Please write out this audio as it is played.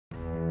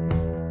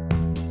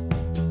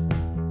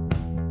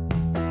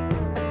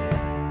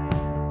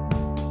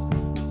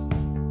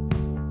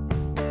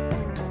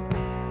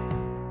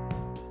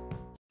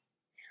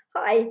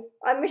Hi,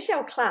 I'm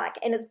Michelle Clark,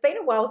 and it's been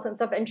a while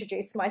since I've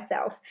introduced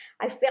myself.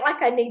 I feel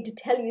like I need to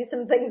tell you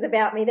some things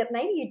about me that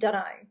maybe you don't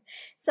know.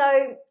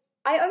 So,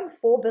 I own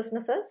 4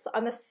 businesses.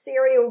 I'm a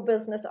serial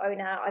business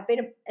owner. I've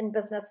been in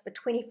business for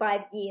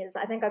 25 years.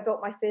 I think I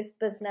built my first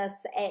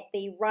business at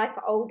the ripe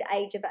old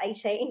age of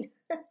 18.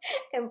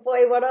 And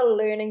boy, what a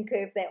learning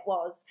curve that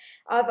was.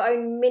 I've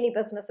owned many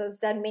businesses,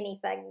 done many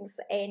things,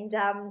 and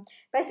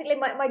basically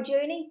my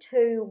journey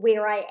to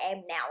where I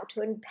am now,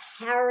 to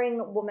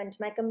empowering women to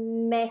make a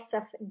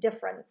massive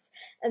difference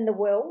in the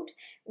world,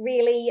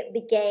 really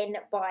began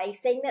by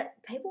seeing that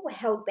people were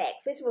held back.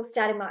 First of all,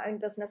 starting my own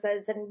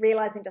businesses and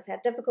realizing just how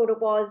difficult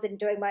it was, and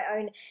doing my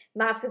own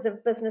Masters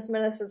of Business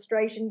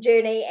Administration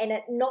journey, and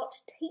it not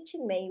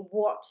teaching me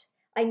what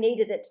I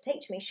needed it to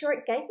teach me. Sure,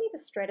 it gave me the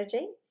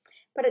strategy,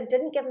 but it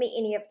didn't give me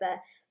any of the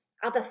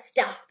other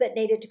stuff that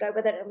needed to go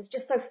with it. It was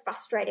just so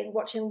frustrating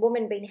watching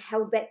women being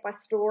held back by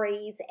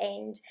stories,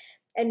 and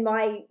in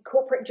my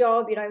corporate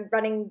job,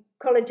 running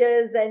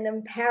colleges and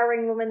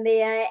empowering women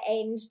there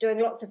and doing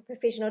lots of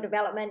professional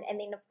development, and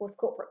then of course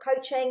corporate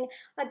coaching,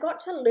 I got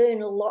to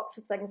learn lots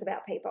of things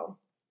about people.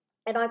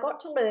 And I got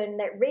to learn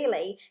that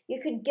really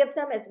you could give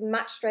them as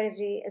much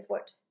strategy as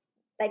what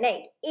they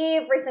need,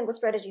 every single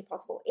strategy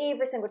possible,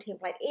 every single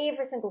template,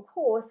 every single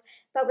course,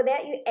 but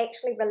without you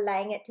actually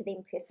relaying it to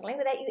them personally,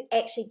 without you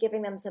actually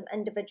giving them some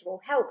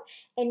individual help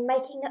and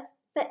making it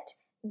fit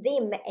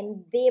them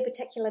and their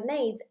particular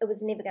needs, it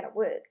was never going to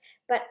work.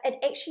 But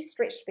it actually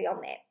stretched beyond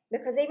that,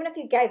 because even if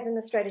you gave them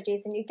the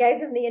strategies and you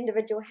gave them the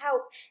individual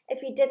help,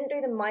 if you didn't do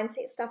the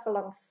mindset stuff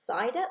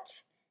alongside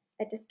it,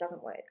 it just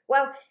doesn't work.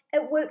 Well,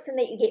 it works in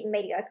that you get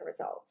mediocre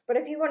results. But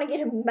if you want to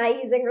get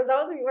amazing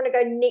results, if you want to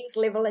go next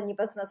level in your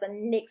business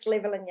and next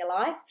level in your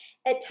life,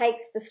 it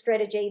takes the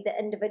strategy, the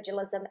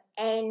individualism,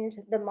 and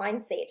the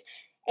mindset.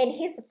 And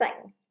here's the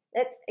thing.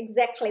 That's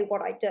exactly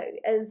what I do,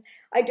 is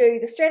I do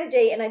the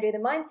strategy and I do the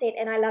mindset,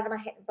 and I love and I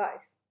hate them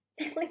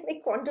both. Let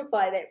me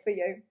quantify that for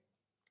you.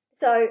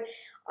 So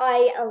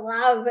I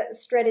love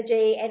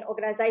strategy and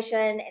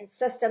organization and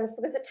systems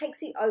because it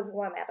takes the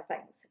overwhelm out of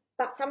things.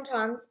 But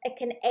sometimes it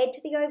can add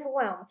to the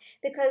overwhelm,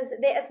 because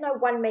there is no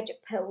one magic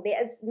pill.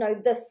 There is no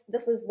this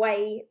is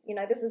way,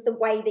 this is the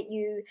way that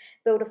you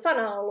build a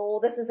funnel, or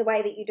this is the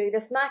way that you do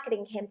this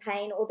marketing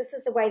campaign, or this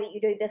is the way that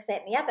you do this,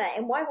 that, and the other.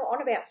 And why we're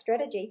on about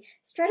strategy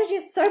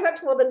is so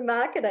much more than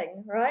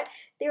marketing, right?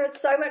 There is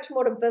so much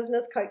more to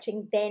business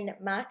coaching than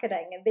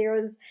marketing. And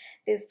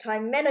there's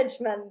time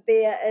management,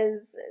 there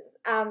is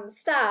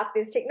staff,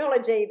 there's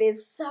technology,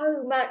 there's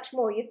so much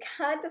more. You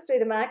can't just do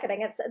the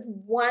marketing. It's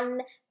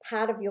one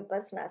part of your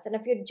business. And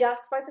if you're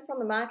just focused on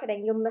the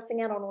marketing, you're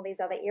missing out on all these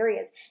other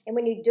areas. And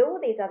when you do all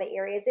these other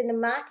areas, then the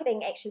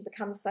marketing actually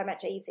becomes so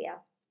much easier.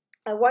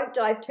 I won't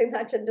dive too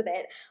much into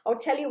that. I'll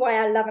tell you why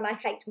I love and I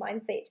hate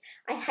mindset.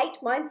 I hate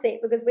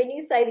mindset because when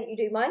you say that you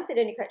do mindset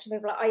and you coach, people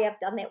are like, oh yeah, I've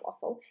done that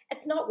waffle.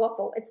 It's not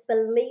waffle, it's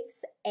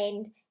beliefs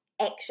and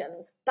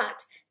actions.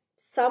 But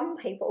some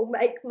people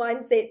make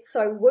mindset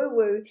so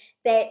woo-woo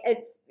that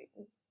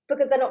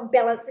because they're not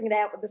balancing it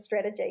out with the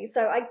strategy.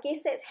 So I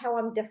guess that's how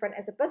I'm different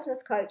as a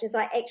business coach, is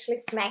I actually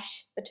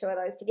smash the two of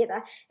those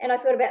together. And I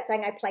thought about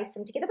saying I place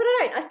them together, but I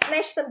don't. I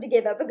smash them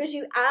together because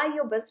you are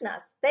your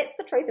business. That's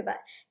the truth of it.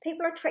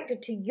 People are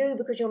attracted to you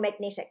because you're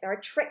magnetic. They're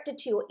attracted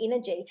to your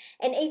energy.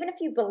 And even if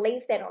you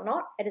believe that or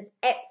not, it is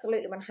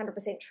absolutely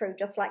 100% true,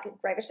 just like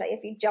gravity.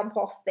 If you jump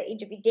off the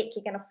edge of your deck,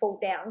 you're going to fall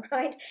down,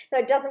 right? So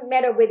it doesn't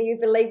matter whether you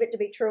believe it to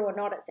be true or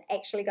not, it's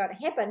actually going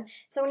to happen.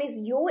 So unless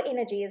your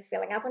energy is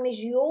filling up, unless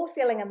you're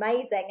feeling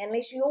amazing,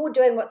 unless you're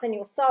doing what's in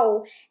your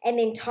soul and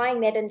then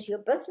tying that into your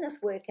business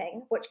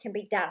working, which can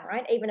be done,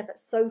 right? Even if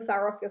it's so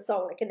far off your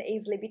soul, it can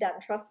easily be done,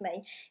 trust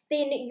me,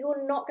 then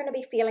you're not going to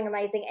be feeling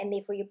amazing, and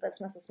therefore your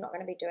business is not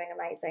going to be doing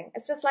amazing.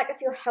 It's just like if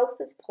your health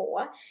is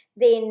poor,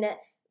 then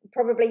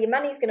probably your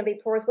money's going to be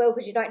poor as well,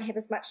 because you don't have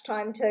as much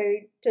time to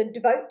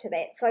devote to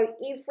that. So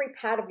every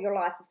part of your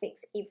life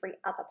affects every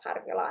other part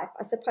of your life.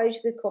 I suppose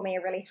you could call me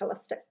a really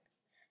holistic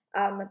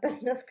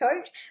business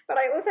coach, but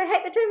I also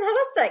hate the term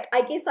holistic.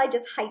 I guess I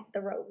just hate the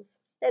rules.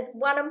 That's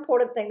one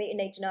important thing that you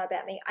need to know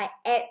about me. I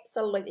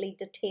absolutely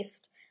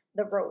detest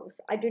the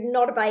rules. I do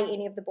not obey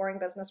any of the boring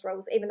business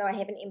rules. Even though I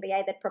have an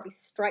MBA, they'd probably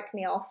strike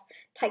me off,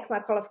 take my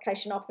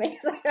qualification off me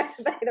because I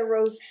don't obey the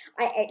rules.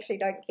 I actually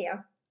don't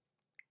care.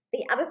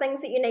 The other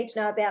things that you need to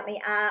know about me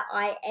are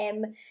I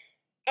am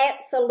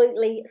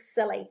absolutely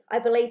silly. I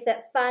believe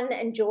that fun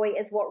and joy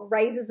is what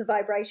raises the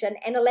vibration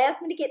and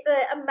allows me to get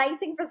the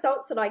amazing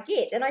results that I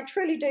get. And I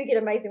truly do get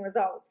amazing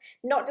results,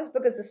 not just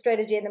because the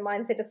strategy and the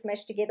mindset are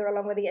smashed together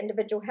along with the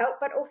individual help,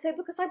 but also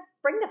because I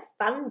bring the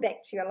fun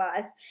back to your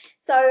life.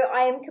 So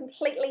I am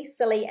completely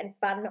silly and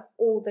fun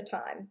all the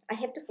time. I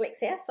have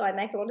dyslexia, so I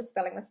make a lot of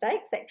spelling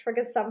mistakes. That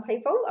triggers some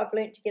people. I've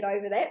learned to get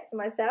over that for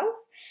myself.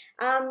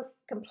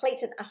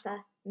 Complete and utter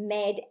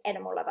mad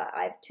animal lover.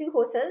 I have 2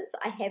 horses,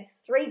 I have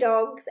 3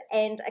 dogs,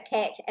 and a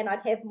cat, and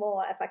I'd have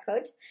more if I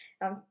could.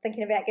 I'm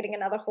thinking about getting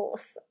another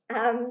horse.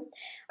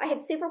 I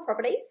have several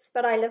properties,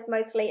 but I live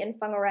mostly in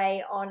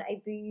Whangarei on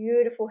a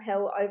beautiful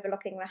hill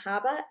overlooking the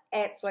harbour.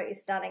 Absolutely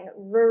stunning,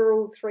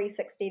 rural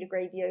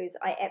 360-degree views.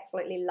 I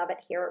absolutely love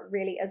it here. It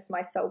really is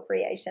my soul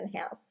creation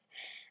house.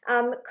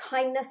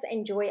 Kindness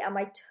and joy are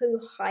my 2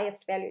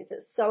 highest values.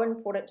 It's so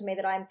important to me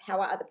that I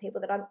empower other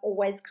people, that I'm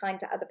always kind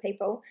to other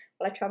people.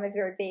 Well, I try my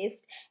very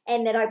best,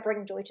 and that I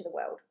bring joy to the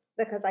world,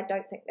 because I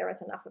don't think there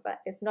is enough of it.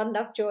 There's not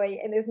enough joy,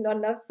 and there's not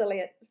enough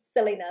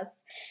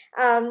silliness.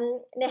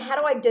 Now, how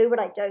do I do what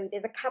I do?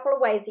 There's a couple of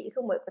ways that you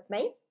can work with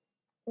me.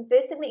 The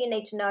first thing that you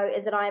need to know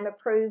is that I am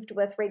approved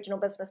with regional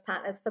business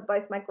partners for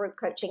both my group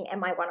coaching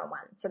and my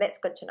one-on-one. So that's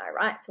good to know,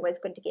 right? It's always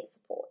good to get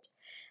support.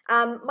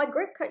 My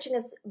group coaching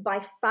is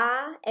by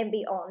far and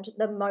beyond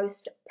the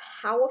most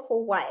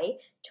powerful way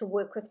to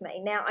work with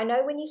me. Now, I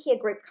know when you hear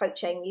group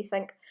coaching, you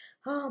think,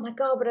 oh my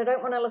God, but I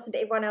don't want to listen to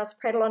everyone else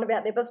prattle on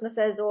about their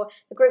businesses, or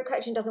the group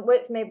coaching doesn't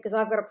work for me because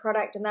I've got a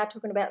product and they're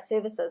talking about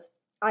services.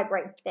 I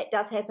agree. That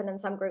does happen in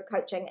some group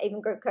coaching,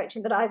 even group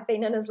coaching that I've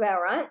been in as well,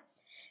 right?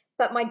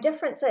 But my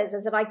difference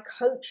is that I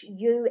coach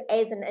you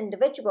as an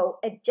individual.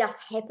 It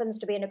just happens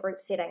to be in a group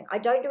setting. I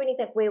don't do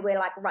anything where we're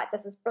like, right,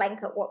 this is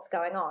blanket what's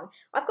going on.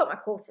 I've got my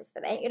courses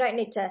for that. You don't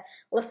need to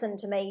listen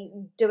to me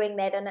doing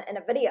that in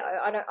a video.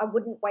 I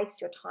wouldn't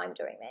waste your time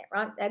doing that,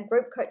 right?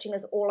 Group coaching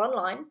is all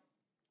online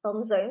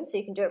on Zoom, so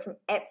you can do it from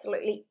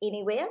absolutely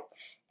anywhere.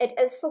 It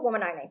is for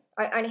women only.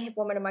 I only have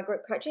women in my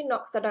group coaching,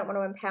 not because I don't want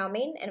to empower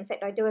men. And in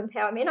fact, I do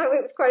empower men. I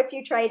work with quite a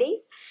few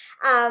tradies.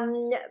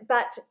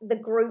 But the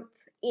group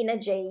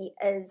energy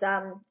is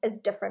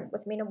different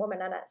with men and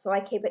women in it, so I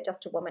keep it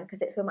just to women because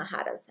that's where my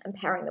heart is,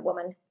 empowering the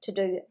women to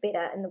do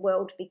better in the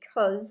world,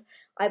 because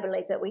I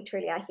believe that we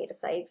truly are here to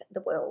save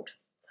the world.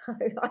 So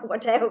I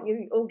want to help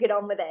you all get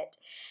on with it.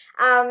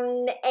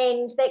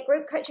 And that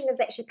group coaching is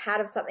actually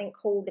part of something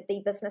called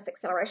the Business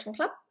Acceleration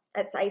Club.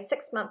 It's a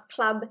 6-month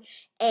club,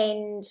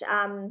 and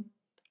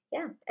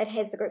yeah, it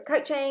has the group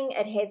coaching.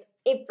 It has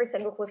every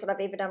single course that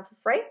I've ever done for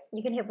free.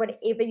 You can have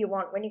whatever you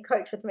want. When you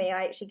coach with me,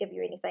 I actually give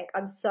you anything.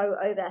 I'm so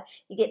over,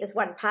 you get this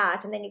one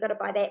part, and then you've got to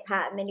buy that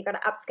part, and then you've got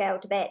to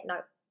upscale to that. No,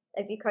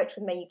 if you coach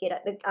with me, you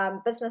get it.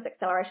 The Business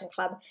Acceleration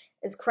Club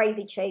is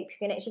crazy cheap.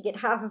 You can actually get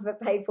half of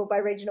it paid for by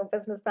regional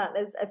business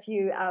partners if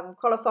you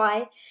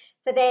qualify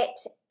for that.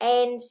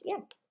 And yeah,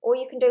 or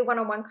you can do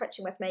one-on-one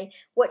coaching with me,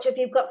 which if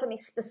you've got something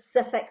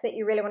specific that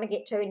you really want to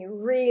get to and you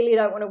really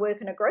don't want to work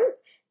in a group,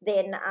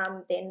 then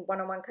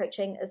one-on-one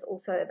coaching is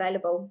also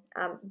available.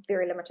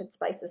 Very limited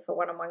spaces for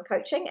one-on-one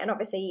coaching, and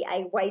obviously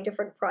a way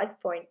different price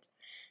point.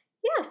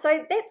 Yeah,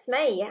 so that's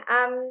me.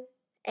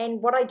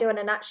 And what I do in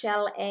a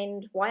nutshell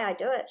and why I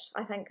do it.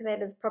 I think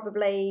that is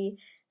probably,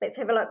 let's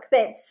have a look,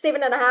 that's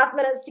 7.5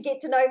 minutes to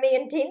get to know me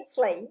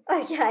intensely.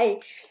 Okay,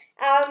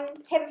 have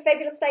a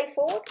fabulous day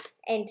forward,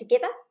 and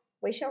together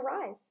we shall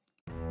rise.